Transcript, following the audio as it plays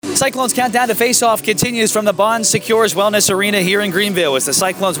Cyclones countdown to face-off continues from the Bond Secures Wellness Arena here in Greenville as the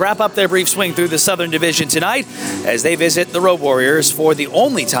Cyclones wrap up their brief swing through the Southern Division tonight as they visit the Road Warriors for the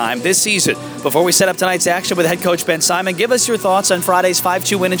only time this season. Before we set up tonight's action with head coach Ben Simon, give us your thoughts on Friday's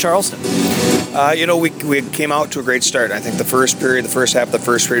 5-2 win in Charleston. We came out to a great start. I think the first half of the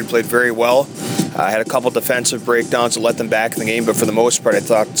first period played very well. Had a couple defensive breakdowns that let them back in the game, but for the most part, I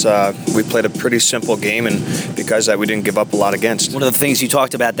thought we played a pretty simple game, and because of that, we didn't give up a lot against. One of the things you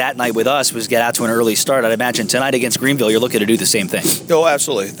talked about that night with us was get out to an early start. I'd imagine tonight against Greenville, you're looking to do the same thing. Oh,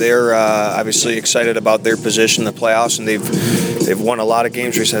 absolutely. They're obviously excited about their position in the playoffs, and they've won a lot of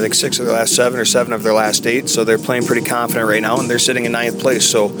games recently. I think 6 of their last 7 or 7 of their last 8, so they're playing pretty confident right now, and they're sitting in 9th place.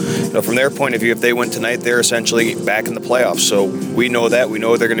 So, from their point of view, if they win tonight, they're essentially back in the playoffs. So we know that. We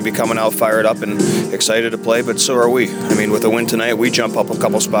know they're going to be coming out fired up and excited to play, but so are we. I mean, with a win tonight, we jump up a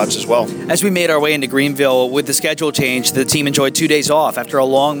couple spots as well. As we made our way into Greenville with the schedule change, the team enjoyed 2 days off after a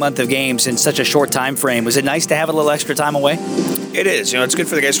long month of games in such a short time frame. Was it nice to have a little extra time away? It is. It's good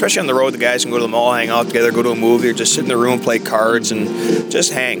for the guys, especially on the road. The guys can go to the mall, hang out together, go to a movie, or just sit in the room, play cards, and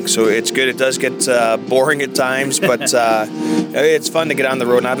just hang. So it's good. It does get boring at times, but it's fun to get on the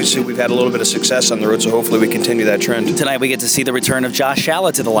road. And obviously, we've had a little bit of success on the road, so hopefully we continue that trend. Tonight, we get to see the return of Josh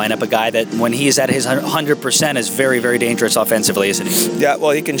Shallett to the lineup, a guy that, when he's at his 100%, is very, very dangerous offensively, isn't he? Yeah,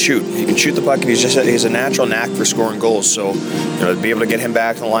 well, he can shoot. He can shoot the puck, and he's a natural knack for scoring goals. So, to be able to get him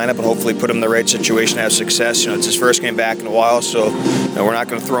back in the lineup and hopefully put him in the right situation to have success. It's his first game back in a while, so we're not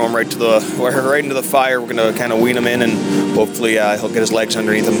going to throw him right into the fire. We're going to kind of wean him in, and hopefully he'll get his legs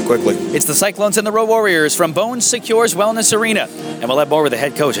underneath him quickly. It's the Cyclones and the Road Warriors from Bones Secures Wellness Arena, and we'll have more with the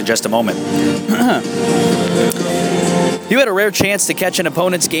head coach in just a moment. You had a rare chance to catch an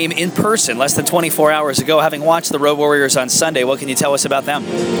opponent's game in person less than 24 hours ago. Having watched the Road Warriors on Sunday, what can you tell us about them?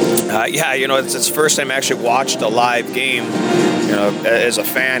 It's the first time I actually watched a live game, as a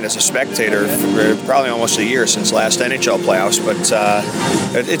fan, as a spectator, for probably almost a year since last NHL playoffs. But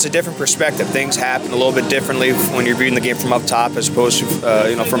it's a different perspective. Things happen a little bit differently when you're viewing the game from up top as opposed to,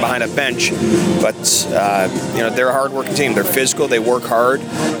 from behind a bench. But, they're a hard-working team. They're physical. They work hard.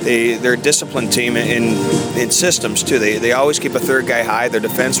 They're a disciplined team in systems, too. They always keep a third guy high. Their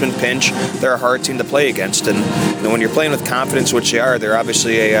defensemen pinch. They're a hard team to play against. And when you're playing with confidence, which they are, they're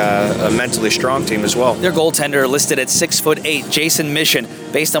obviously a mentally strong team as well. Their goaltender listed at 6'8", Jason Mission.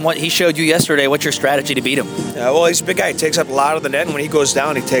 Based on what he showed you yesterday, what's your strategy to beat him? Well, he's a big guy. He takes up a lot of the net, and when he goes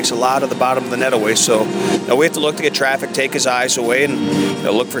down, he takes a lot of the bottom of the net away. So we have to look to get traffic, take his eyes away, and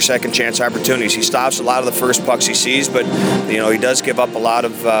look for second chance opportunities. He stops a lot of the first pucks he sees, but he does give up a lot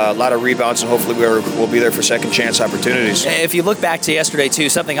of rebounds, and hopefully we'll be there for second chance opportunities. If you look back to yesterday too,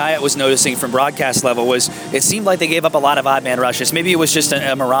 something I was noticing from broadcast level was it seemed like they gave up a lot of odd man rushes. Maybe it was just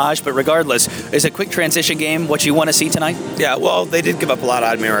a mirage, but regardless, is a quick transition game what you want to see tonight? Yeah, well, they did give up a lot of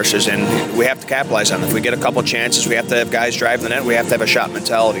odd man rushes, and we have to capitalize on them. If we get a couple chances, we have to have guys driving the net. We have to have a shot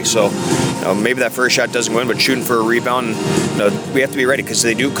mentality. So maybe that first shot doesn't win, but shooting for a rebound, we have to be ready because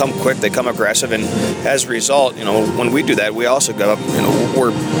they do come quick, they come aggressive, and as a result, when we do that, we also give up.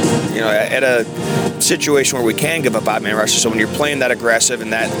 We're at a situation where we can give up odd man rushes. So when you're playing that aggressive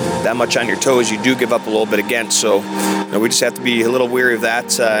and that much on your toes, you do give up a little bit against. So we just have to be a little wary of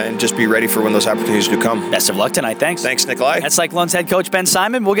that and just be ready for when those opportunities do come. Best of luck tonight. Thanks. Thanks, Nikolai. That's Cyclones head coach Ben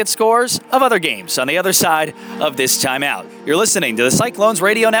Simon. We'll get scores of other games on the other side of this timeout. You're listening to the Cyclones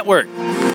Radio Network.